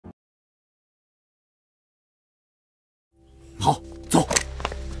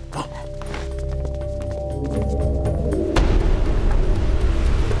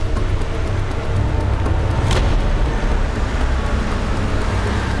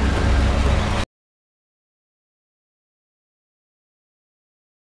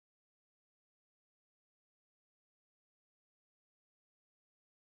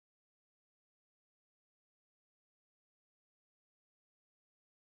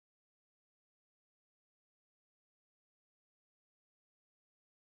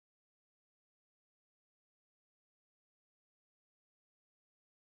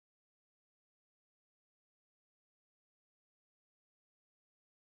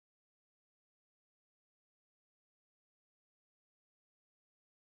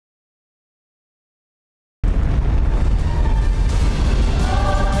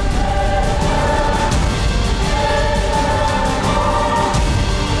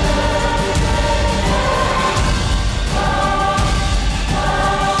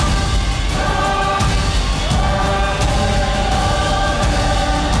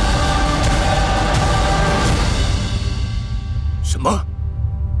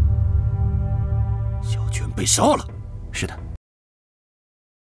被烧了。是的。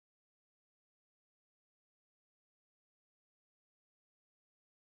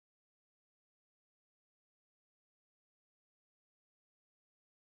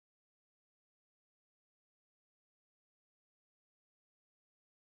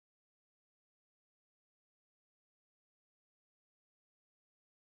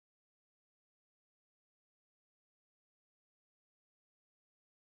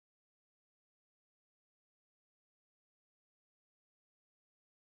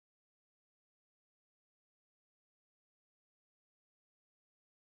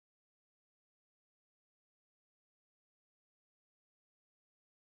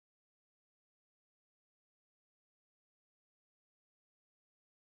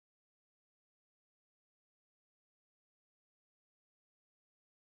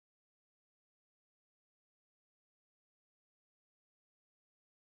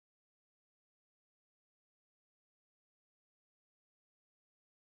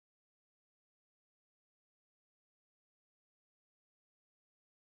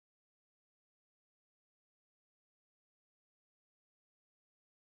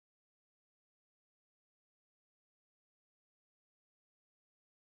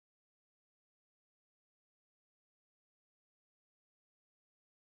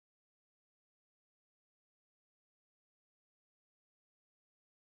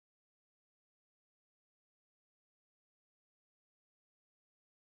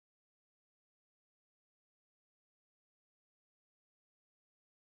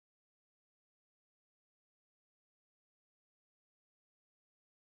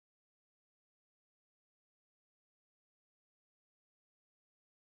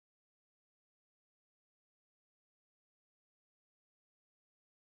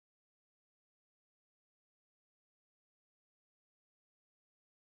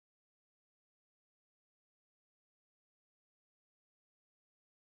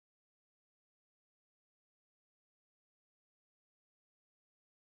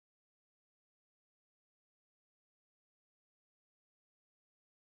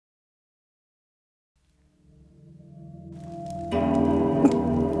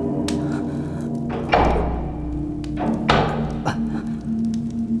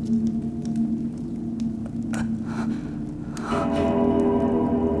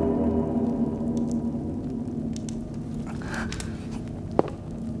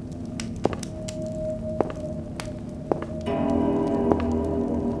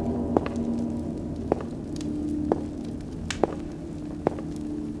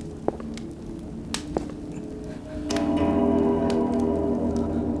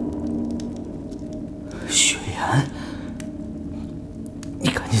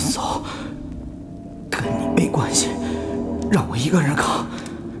一个人扛，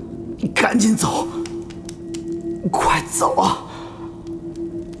你赶紧走，快走啊！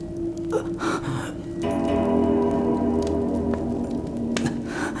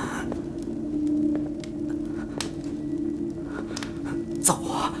走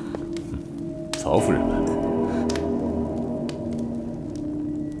啊！曹夫人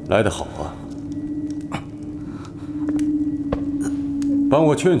来得好啊，帮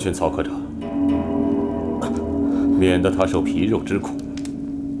我劝劝曹科长。 免得他受皮肉之苦。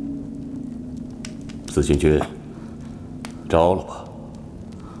司行军，招了吧？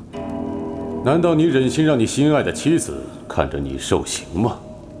难道你忍心让你心爱的妻子看着你受刑吗？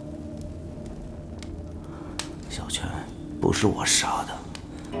小泉，不是我杀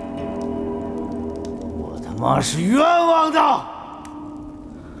的，我他妈是冤枉的。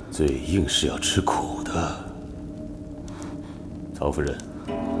嘴硬是要吃苦的，曹夫人，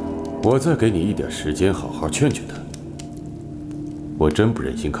我再给你一点时间，好好劝劝他。 我真不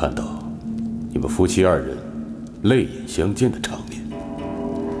忍心看到你们夫妻二人泪眼相见的场面。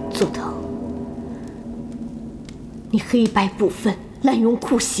佐藤，你黑白不分，滥用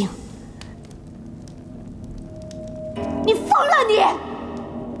酷刑，你疯了你！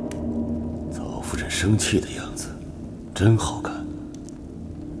曹夫人生气的样子真好看。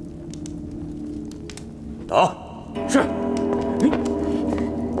打！是。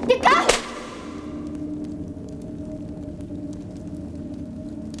你敢！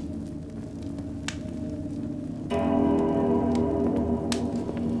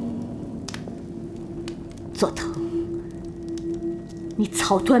 佐藤，你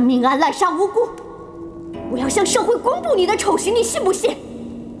草菅命案，滥杀无辜！我要向社会公布你的丑行，你信不信？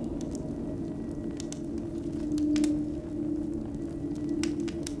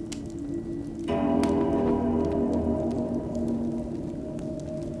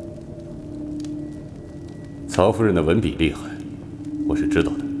曹夫人的文笔厉害，我是知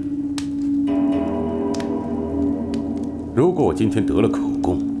道的。如果我今天得了口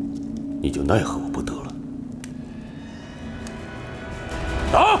供，你就奈何我不得了。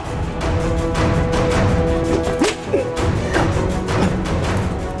打！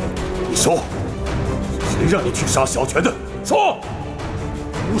你说，谁让你去杀小泉的？说！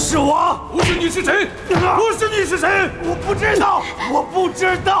不是我，不是你是谁？不是你是谁？我不知道，我不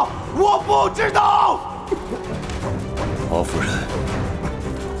知道，我不知道。曹夫人，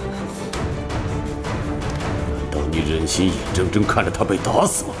难道你忍心眼睁睁看着他被打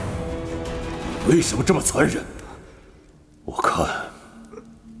死吗？为什么这么残忍？我看，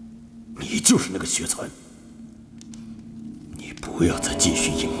你就是那个血残。你不要再继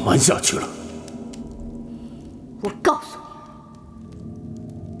续隐瞒下去了。我告诉你。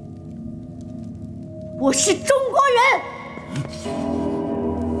 我是中国人，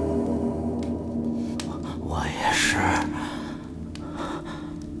我也是。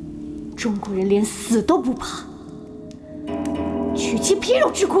中国人连死都不怕，取其皮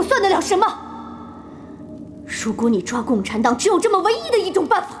肉之苦算得了什么？如果你抓共产党，只有这么唯一的一种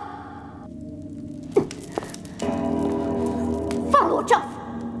办法，放了我丈夫，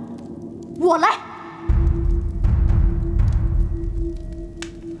我来。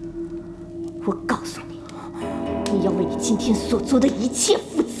 我告诉你，你要为你今天所做的一切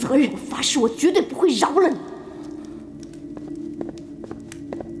负责任。发誓，我绝对不会饶了你。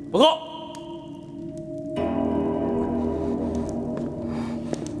报告。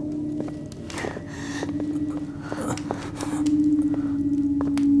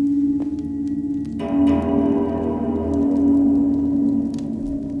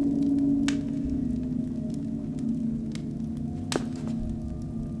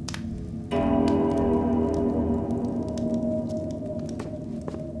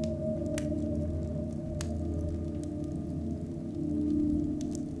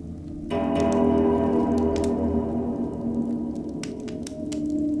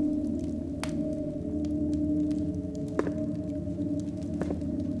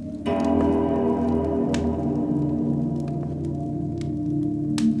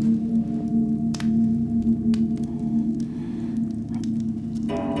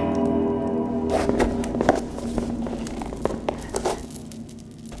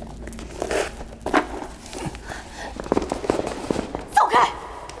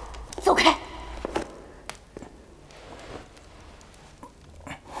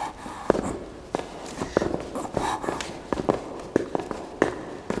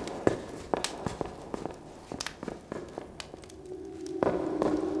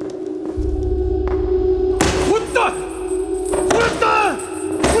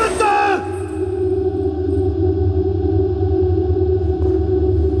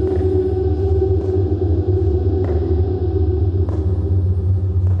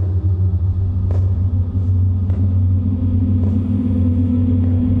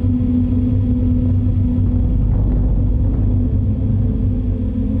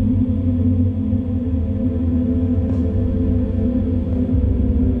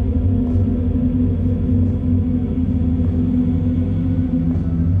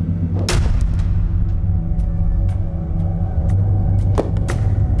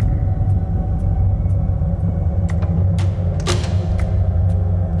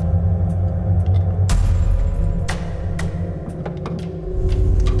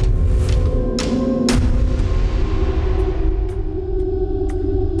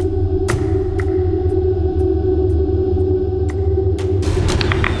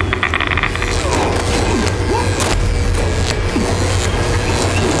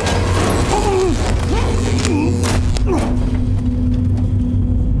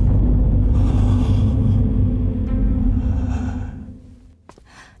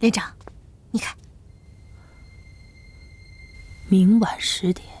连长，你看，明晚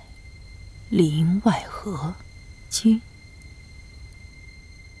10点，林外河，军。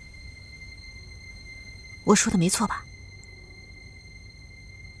我说的没错吧？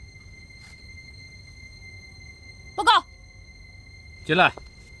报告。进来。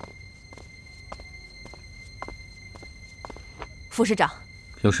副师长。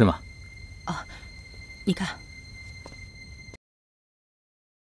有事吗？啊，你看。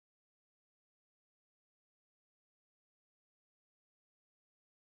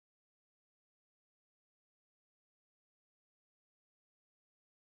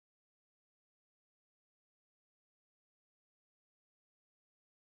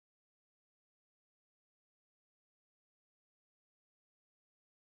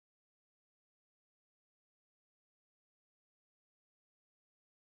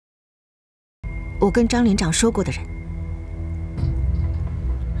 我跟张连长说过的人，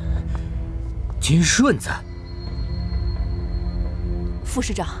金顺子，副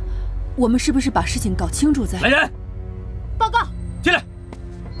师长，我们是不是把事情搞清楚再？来人，报告。进来。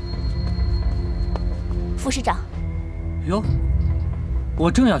副师长。哟，我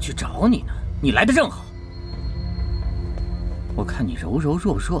正要去找你呢，你来的正好。我看你柔柔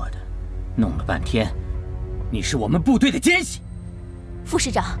弱弱的，弄了半天，你是我们部队的奸细。副师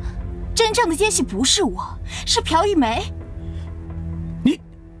长，真正的奸细不是我，是朴玉梅。你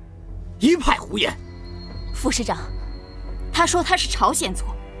一派胡言！副师长，他说他是朝鲜族，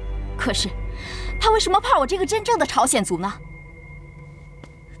可是他为什么怕我这个真正的朝鲜族呢？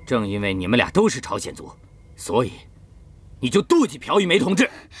正因为你们俩都是朝鲜族，所以你就妒忌朴玉梅同志。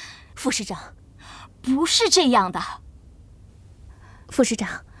副师长，不是这样的。副师长，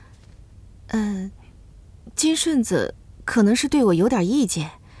金顺子可能是对我有点意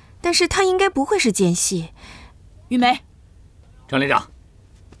见，但是他应该不会是奸细。玉梅，张连长，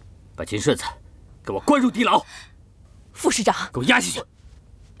把金顺子给我关入地牢。副师长，给我压下去。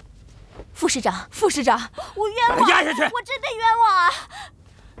副师长，副师长，我冤枉，把他压下去！我真的冤枉啊！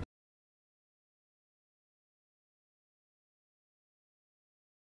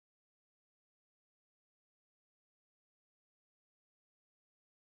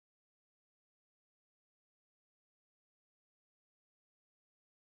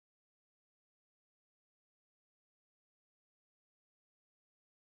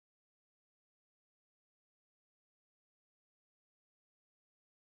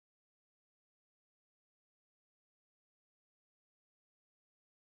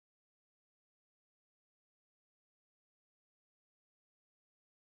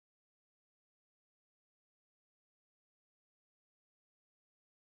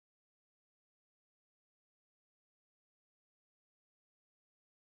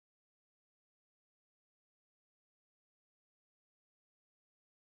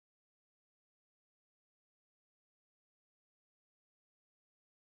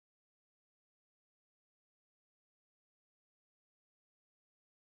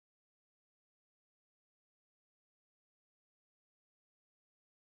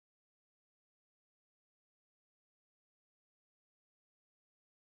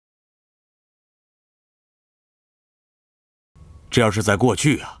这要是在过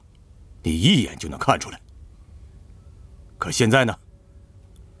去啊，你一眼就能看出来。可现在呢，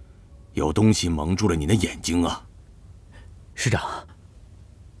有东西蒙住了你的眼睛啊！师长，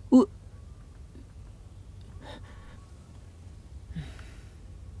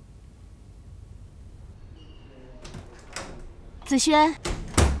子轩，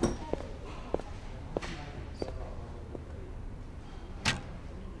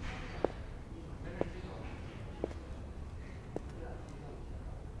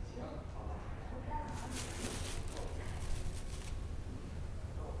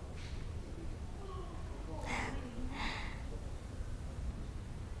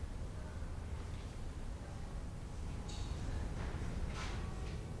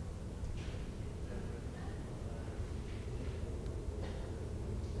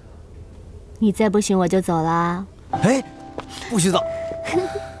你再不行我就走啦。哎，不许走！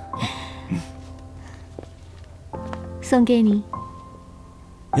送给你，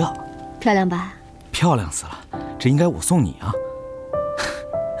呀，漂亮吧？漂亮死了！这应该我送你啊。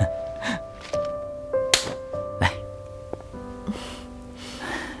来，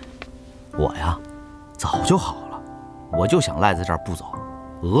我呀，早就好了，我就想赖在这儿不走，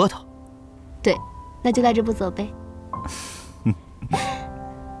讹他。对，那就赖着不走呗。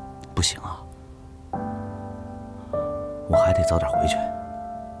不行啊，我还得早点回去。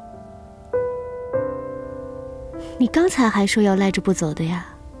你刚才还说要赖着不走的呀？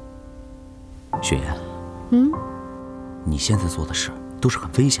雪颜，你现在做的事都是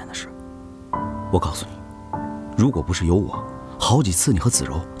很危险的事。我告诉你，如果不是有我，好几次你和子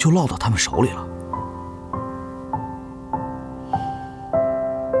柔就落到他们手里了。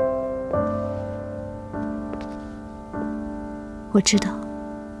我知道。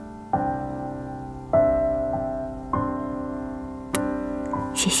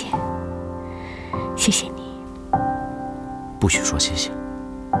谢谢，谢谢你。不许说谢谢，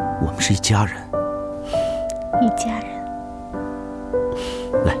我们是一家人。一家人。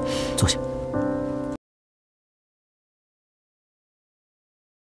来，坐下。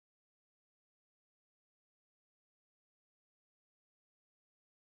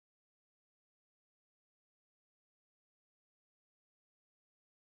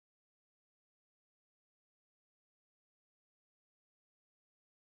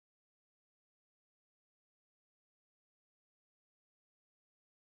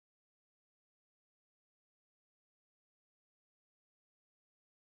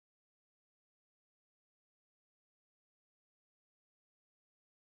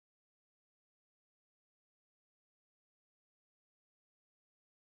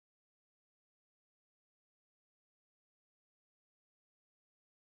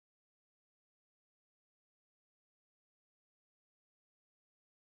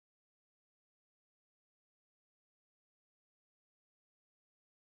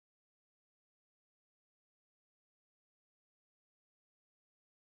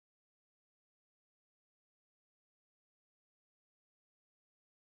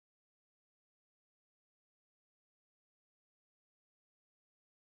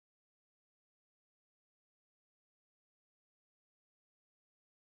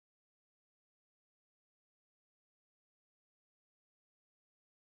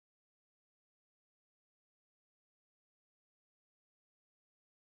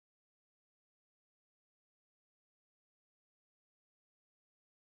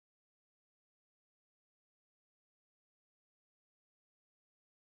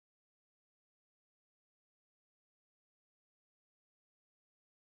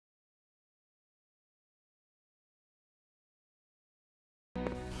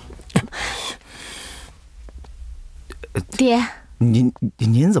爹，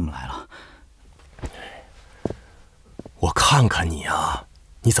您怎么来了？我看看你啊，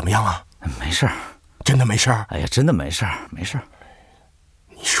你怎么样啊？没事儿，真的没事儿。哎呀，真的没事儿，没事儿。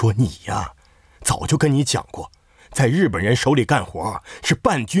你说你呀，早就跟你讲过，在日本人手里干活是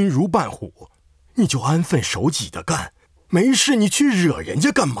伴君如伴虎，你就安分守己的干，没事你去惹人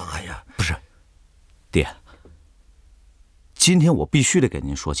家干嘛呀？不是，爹，今天我必须得给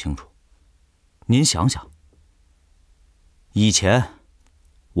您说清楚。您想想，以前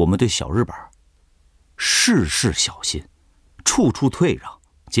我们对小日本事事小心，处处退让，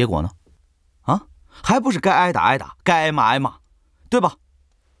结果呢？啊，还不是该挨打挨打，该挨骂挨骂，对吧？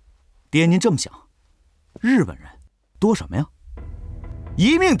爹，您这么想，日本人多什么呀？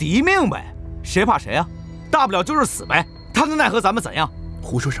一命抵一命呗，谁怕谁啊？大不了就是死呗，他能奈何咱们怎样？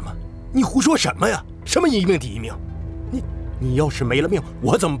胡说什么？你胡说什么呀？什么一命抵一命？你要是没了命，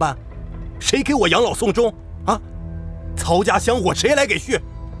我怎么办？谁给我养老送终啊？曹家香火谁来给续？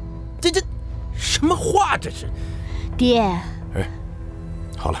这什么话这是？爹，哎，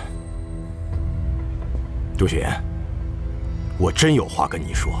好了，杜雪颜，我真有话跟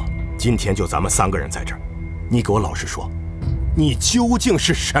你说。今天就咱们3个人在这儿，你给我老实说，你究竟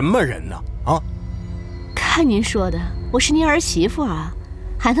是什么人呢？啊？看您说的，我是您儿媳妇啊，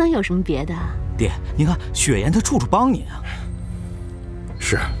还能有什么别的？爹，您看雪颜她处处帮您啊。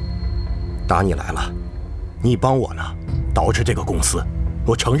是，打你来了，你帮我呢，捯饬这个公司，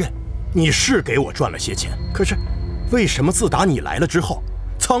我承认，你是给我赚了些钱。可是，为什么自打你来了之后，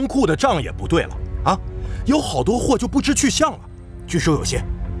仓库的账也不对了啊？有好多货就不知去向了，据说有些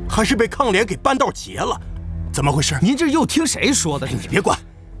还是被抗联给搬道劫了，怎么回事？您这又听谁说的？你别管。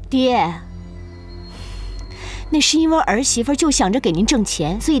爹，那是因为儿媳妇就想着给您挣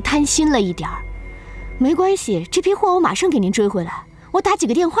钱，所以贪心了一点儿。没关系，这批货我马上给您追回来，我打几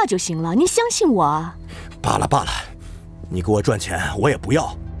个电话就行了，您相信我啊。罢了罢了，你给我赚钱我也不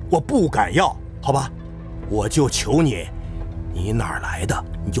要，我不敢要，好吧？我就求你，你哪儿来的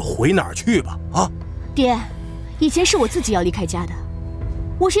你就回哪儿去吧，啊！爹，以前是我自己要离开家的，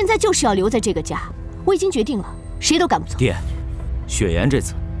我现在就是要留在这个家，我已经决定了，谁都赶不走。爹，雪颜这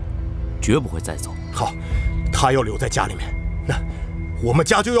次绝不会再走。好，她要留在家里面，那我们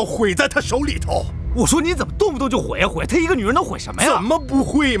家就要毁在她手里头。我说你怎么动不动就毁呀毁？她一个女人能毁什么呀？怎么不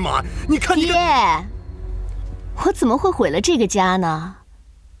会嘛？你看你爹，我怎么会毁了这个家呢？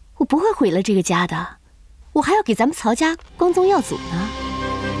我不会毁了这个家的，我还要给咱们曹家光宗耀祖呢。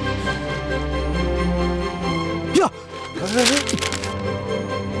呀！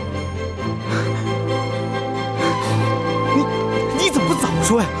你怎么不早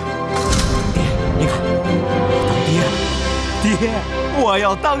说呀？爹，你看，当爹了，爹，我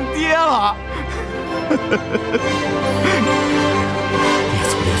要当爹了。列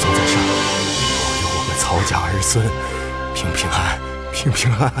宗在上，保佑我们曹家儿孙平平安安、平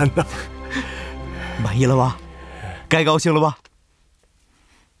平安安的。满意了吧？该高兴了吧？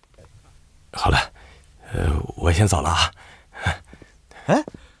好了，我先走了啊。哎，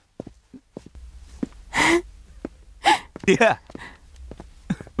爹，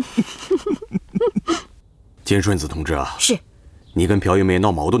金顺子同志啊，是，你跟朴玉梅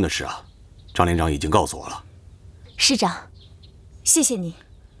闹矛盾的事啊，张连长已经告诉我了。师长，谢谢你。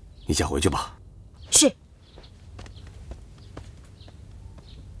你先回去吧。是。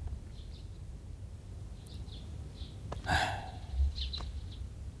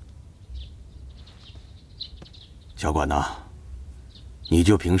小管呐，你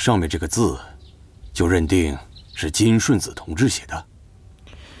就凭上面这个字，就认定是金顺子同志写的？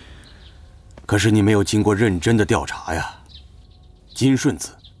可是你没有经过认真的调查呀。金顺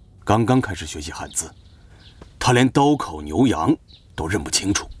子刚刚开始学习汉字，他连刀口牛羊都认不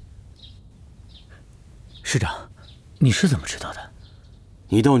清楚。师长，你是怎么知道的？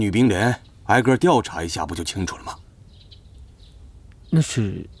你到女兵连挨个调查一下，不就清楚了吗？那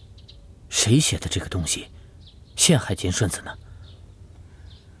是谁写的这个东西，陷害金顺子呢？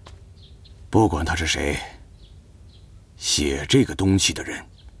不管他是谁，写这个东西的人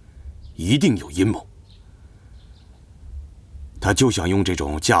一定有阴谋。他就想用这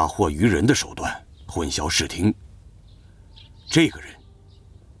种嫁祸于人的手段混淆视听。这个人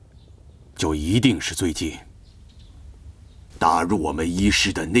就一定是最近打入我们一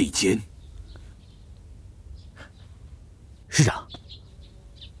师的内奸。师长，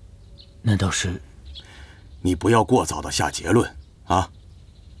难道是？你不要过早的下结论啊，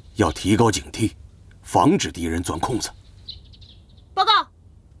要提高警惕，防止敌人钻空子。报告，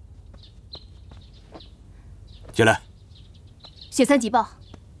进来。雪三急报。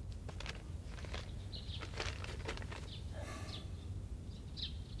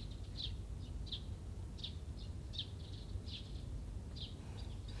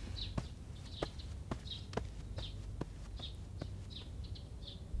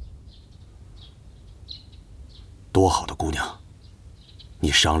多好的姑娘，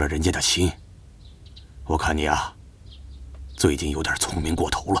你伤了人家的心。我看你啊，最近有点聪明过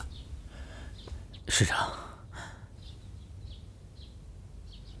头了。师长，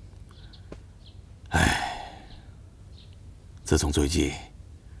自从最近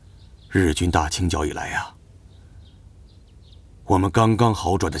日军大清剿以来呀，我们刚刚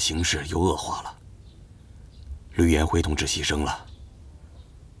好转的形势又恶化了。吕延辉同志牺牲了，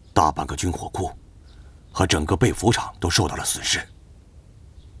大半个军火库和整个被服厂都受到了损失。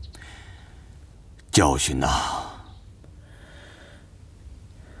教训呐！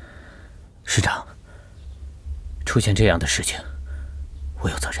师长，出现这样的事情，我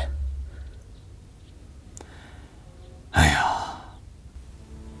有责任。哎呀，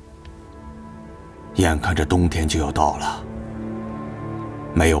眼看着冬天就要到了，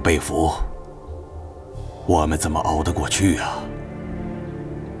没有被服，我们怎么熬得过去啊？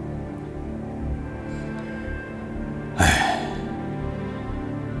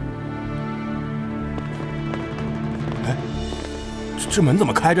这门怎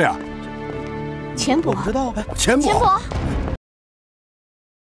么开着呀？钱伯，不知道。钱伯，钱伯，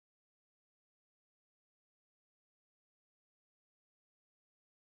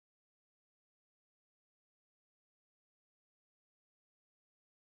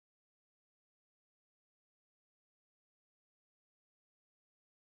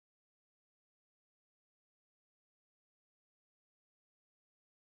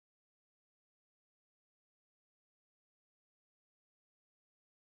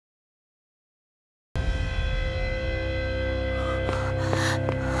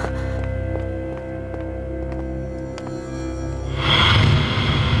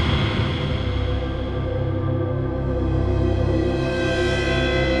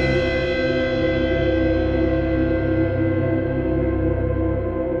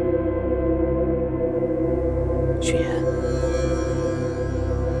雪颜，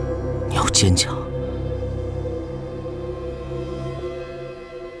你要坚强。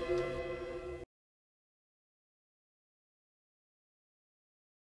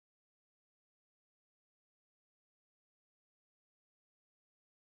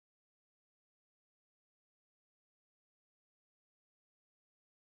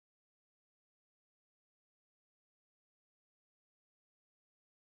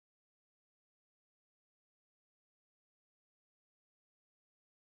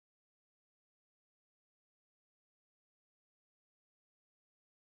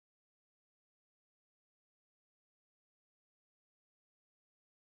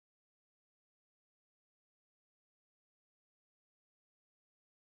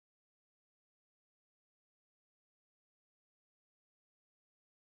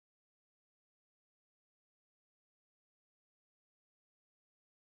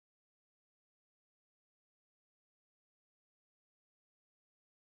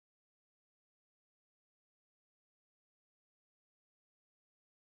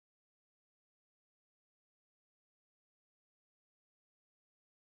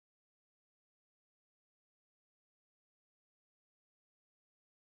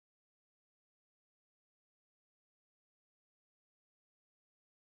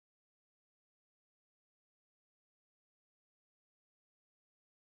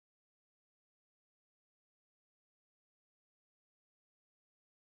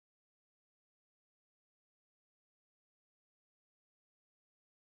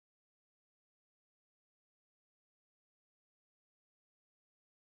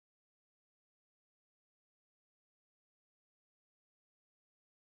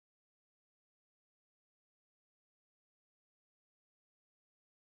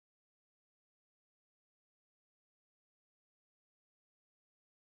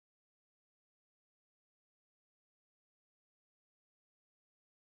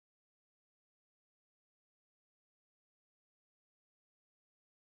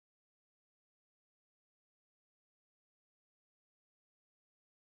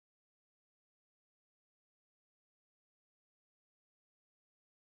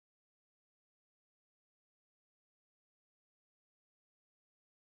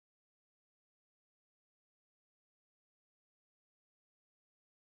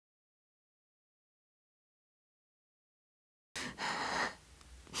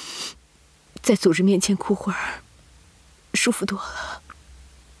在组织面前哭会儿，舒服多了。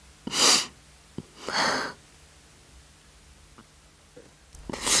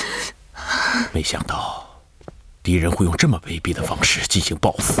没想到敌人会用这么卑鄙的方式进行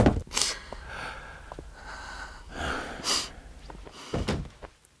报复。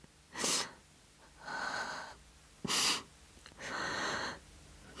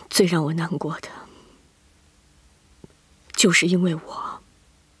最让我难过的就是因为我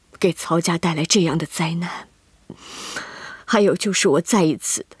给曹家带来这样的灾难，还有就是我再一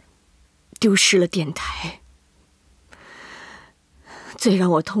次的丢失了电台。最让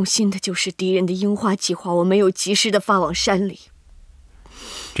我痛心的就是敌人的樱花计划，我没有及时的发往山里。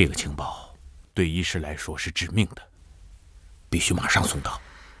这个情报对医师来说是致命的，必须马上送到。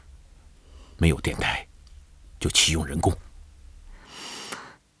没有电台，就启用人工。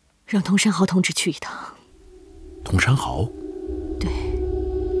让佟山豪同志去一趟。佟山豪？对，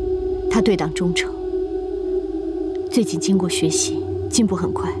他对党忠诚，最近经过学习，进步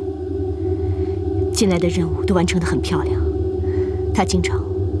很快，进来的任务都完成得很漂亮。他经常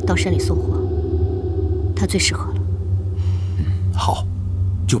到山里送货，他最适合了。好，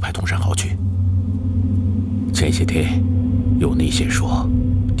就派佟山豪去。前些天有内线说，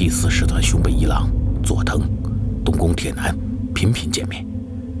第4师团兄本一郎、佐藤、东宫铁男频频见面，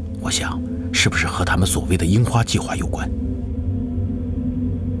我想是不是和他们所谓的樱花计划有关？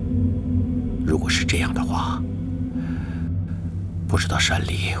如果是这样的话，不知道山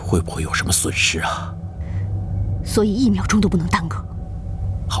里会不会有什么损失啊？所以1秒钟都不能耽搁。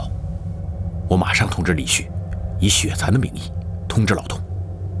好，我马上通知李旭，以雪蚕的名义通知老佟。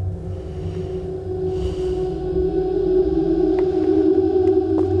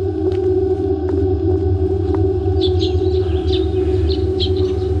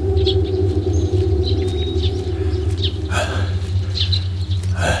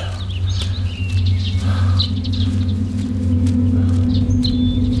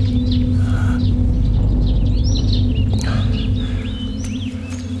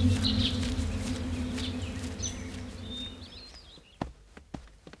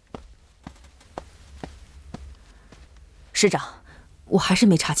师长，我还是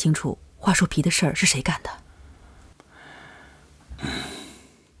没查清楚华硕皮的事儿是谁干的。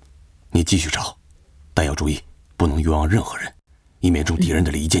你继续找，但要注意，不能冤枉任何人，以免中敌人的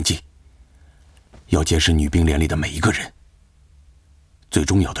离间计。要监视女兵连里的每一个人。最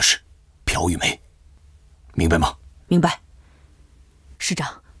重要的是朴玉梅，明白吗？明白。师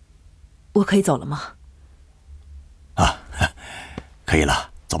长，我可以走了吗？啊，可以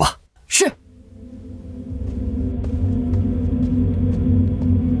了，走吧。是。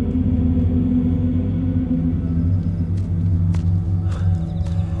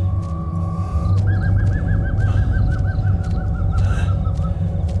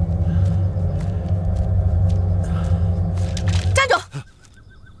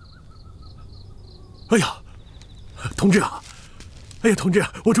哎呀，同志啊！哎呀，同志，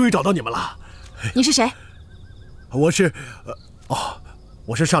我终于找到你们了。你是谁？我是，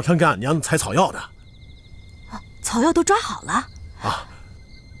我是上山给俺娘采草药的。草药都抓好了啊？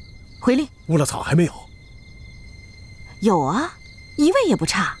回力乌了草还没有？有啊，1味也不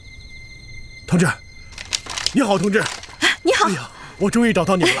差。同志，你好，同志。你好。哎呀，我终于找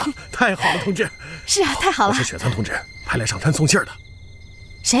到你们了，太好了，同志。是啊，太好了。我是雪蚕同志派来上山送信儿的。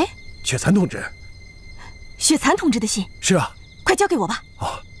谁？雪蚕同志。雪蚕同志的信？是啊。快交给我吧。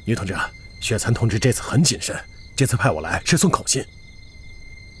女同志啊，雪蚕同志这次很谨慎，这次派我来是送口信。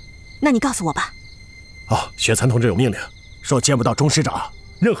那你告诉我吧。雪蚕同志有命令，说见不到钟师长，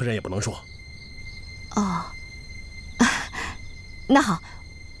任何人也不能说。那好，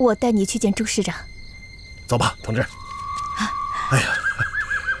我带你去见钟师长。走吧，同志。哎呀，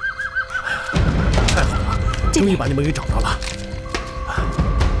太好了，终于把你们给找到了。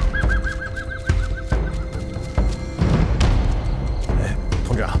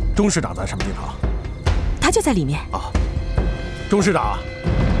同志啊，钟师长在什么地方？他就在里面。钟师长，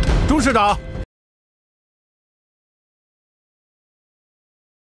钟师长。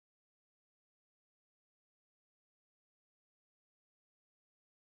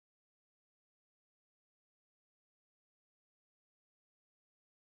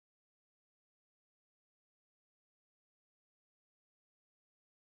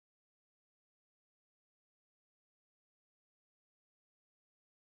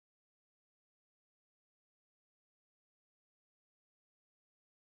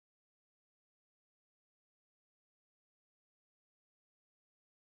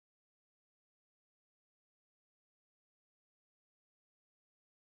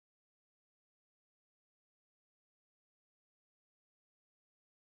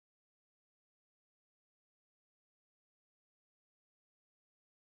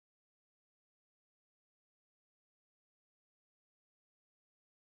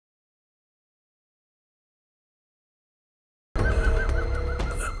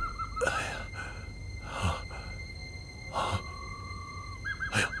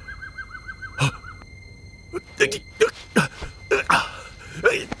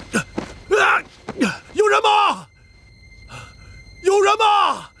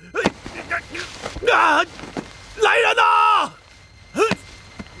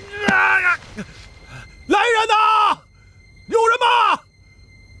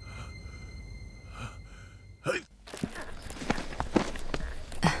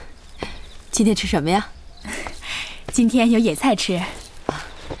今天吃什么呀？今天有野菜吃。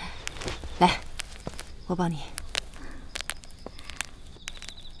来，我帮你。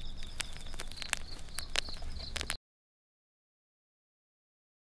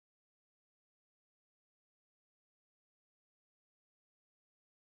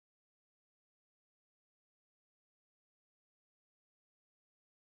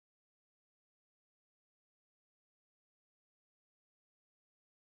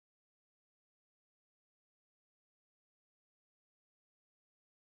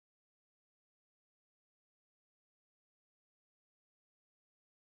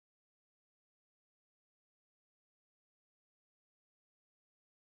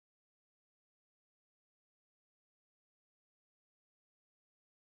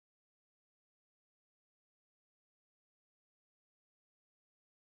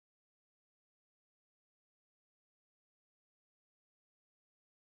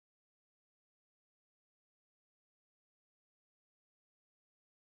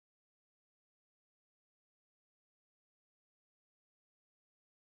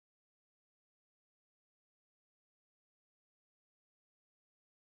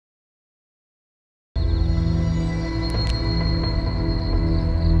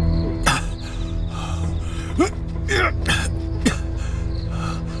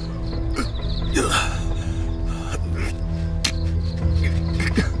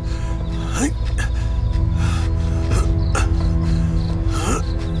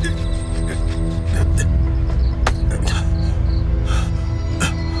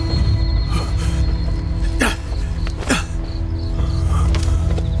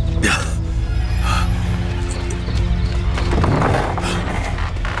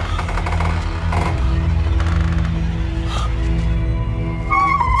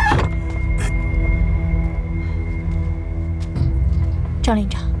张连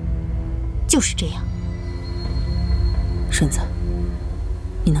长，就是这样。顺子，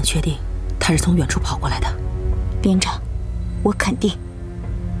你能确定他是从远处跑过来的？连长，我肯定。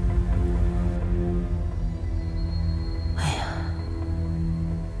哎呀，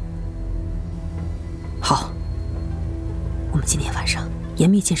好，我们今天晚上严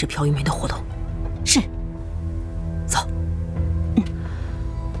密监视朴玉梅的活动。是。走。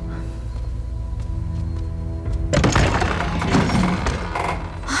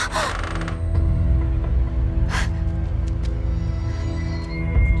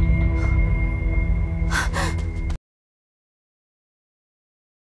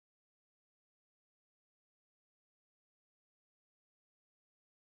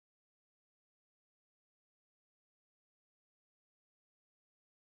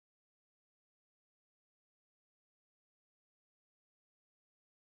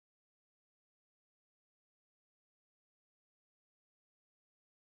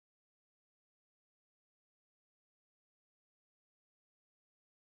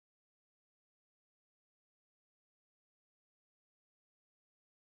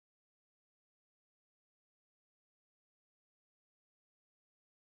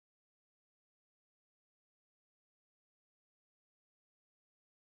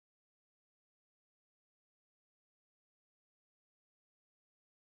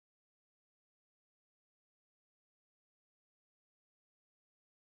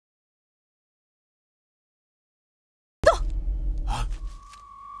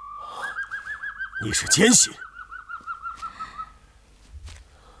你是奸细！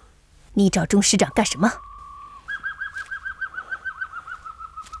你找钟师长干什么？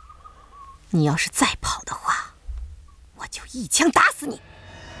你要是再跑的话，我就一枪打死你！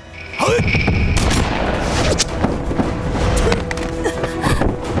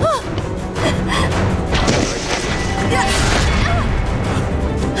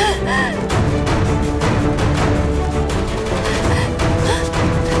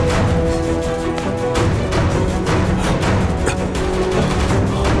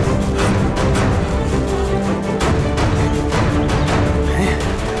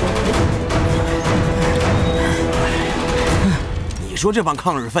你说这帮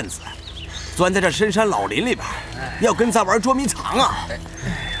抗日分子钻在这深山老林里边，要跟咱玩捉迷藏啊！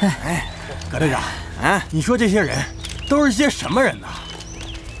哎，葛队长，你说这些人都是些什么人呢？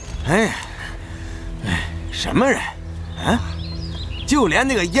什么人？就连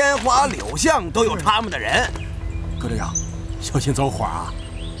那个烟花柳巷都有他们的人。葛队长，小心走火啊！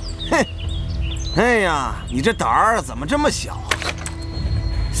哼！哎呀，你这胆儿怎么这么小啊？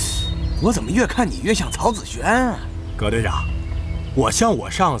我怎么越看你越像曹子轩啊？葛队长，我像我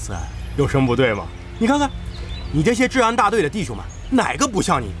上司有什么不对吗？你看看，你这些治安大队的弟兄们，哪个不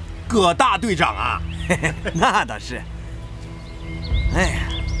像你葛大队长啊？那倒是。哎呀，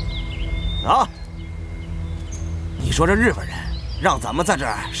啊！你说这日本人让咱们在这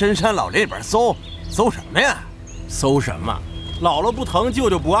深山老林里边搜什么呀？搜什么？姥姥不疼，舅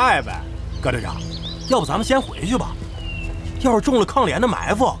舅不爱呗。葛队长，要不咱们先回去吧？要是中了抗联的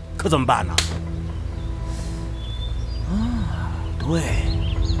埋伏，可怎么办呢？啊，对，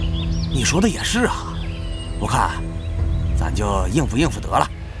你说的也是啊。我看，咱就应付应付得了，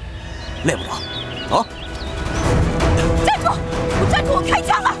累不着。走。站住！站住！我开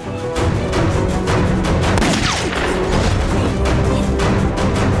枪了！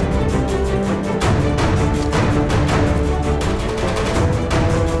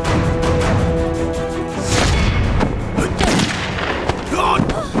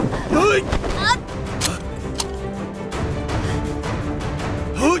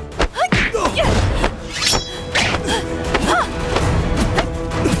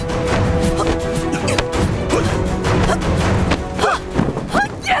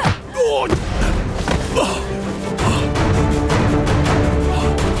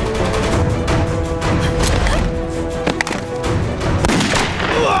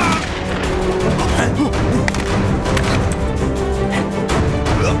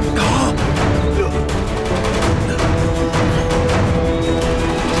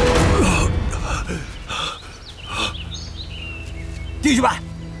弟兄们，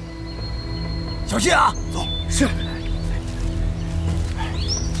小心啊！走，是。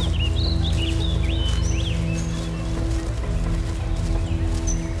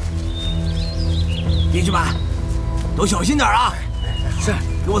弟兄们，都小心点啊！是，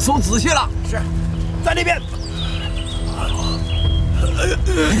给我搜仔细了。是，在那边。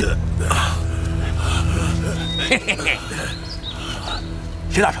嘿嘿嘿，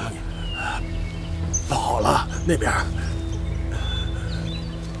谁打伤了你？老了，那边。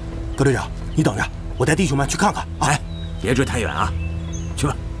葛队长，你等着，我带弟兄们去看看啊！哎，别追太远啊，去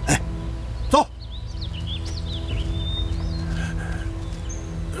吧。哎，走。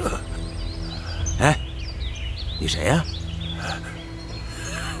哎，你谁呀？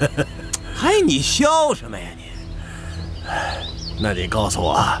嗨，你笑什么呀你？那你告诉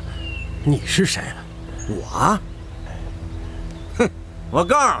我，你是谁？我？哼，我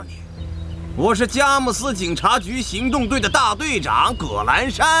告诉你，我是佳木斯警察局行动队的大队长葛兰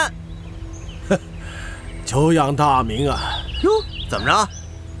山。久仰大名啊！哟，怎么着？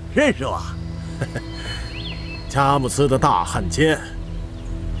认识我？佳木斯的大汉奸，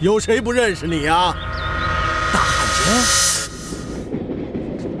有谁不认识你啊？大汉奸？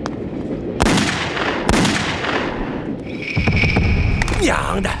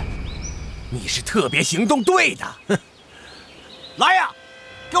娘的！你是特别行动队的！哼，来呀，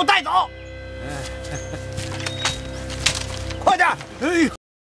给我带走！快点！哎呦！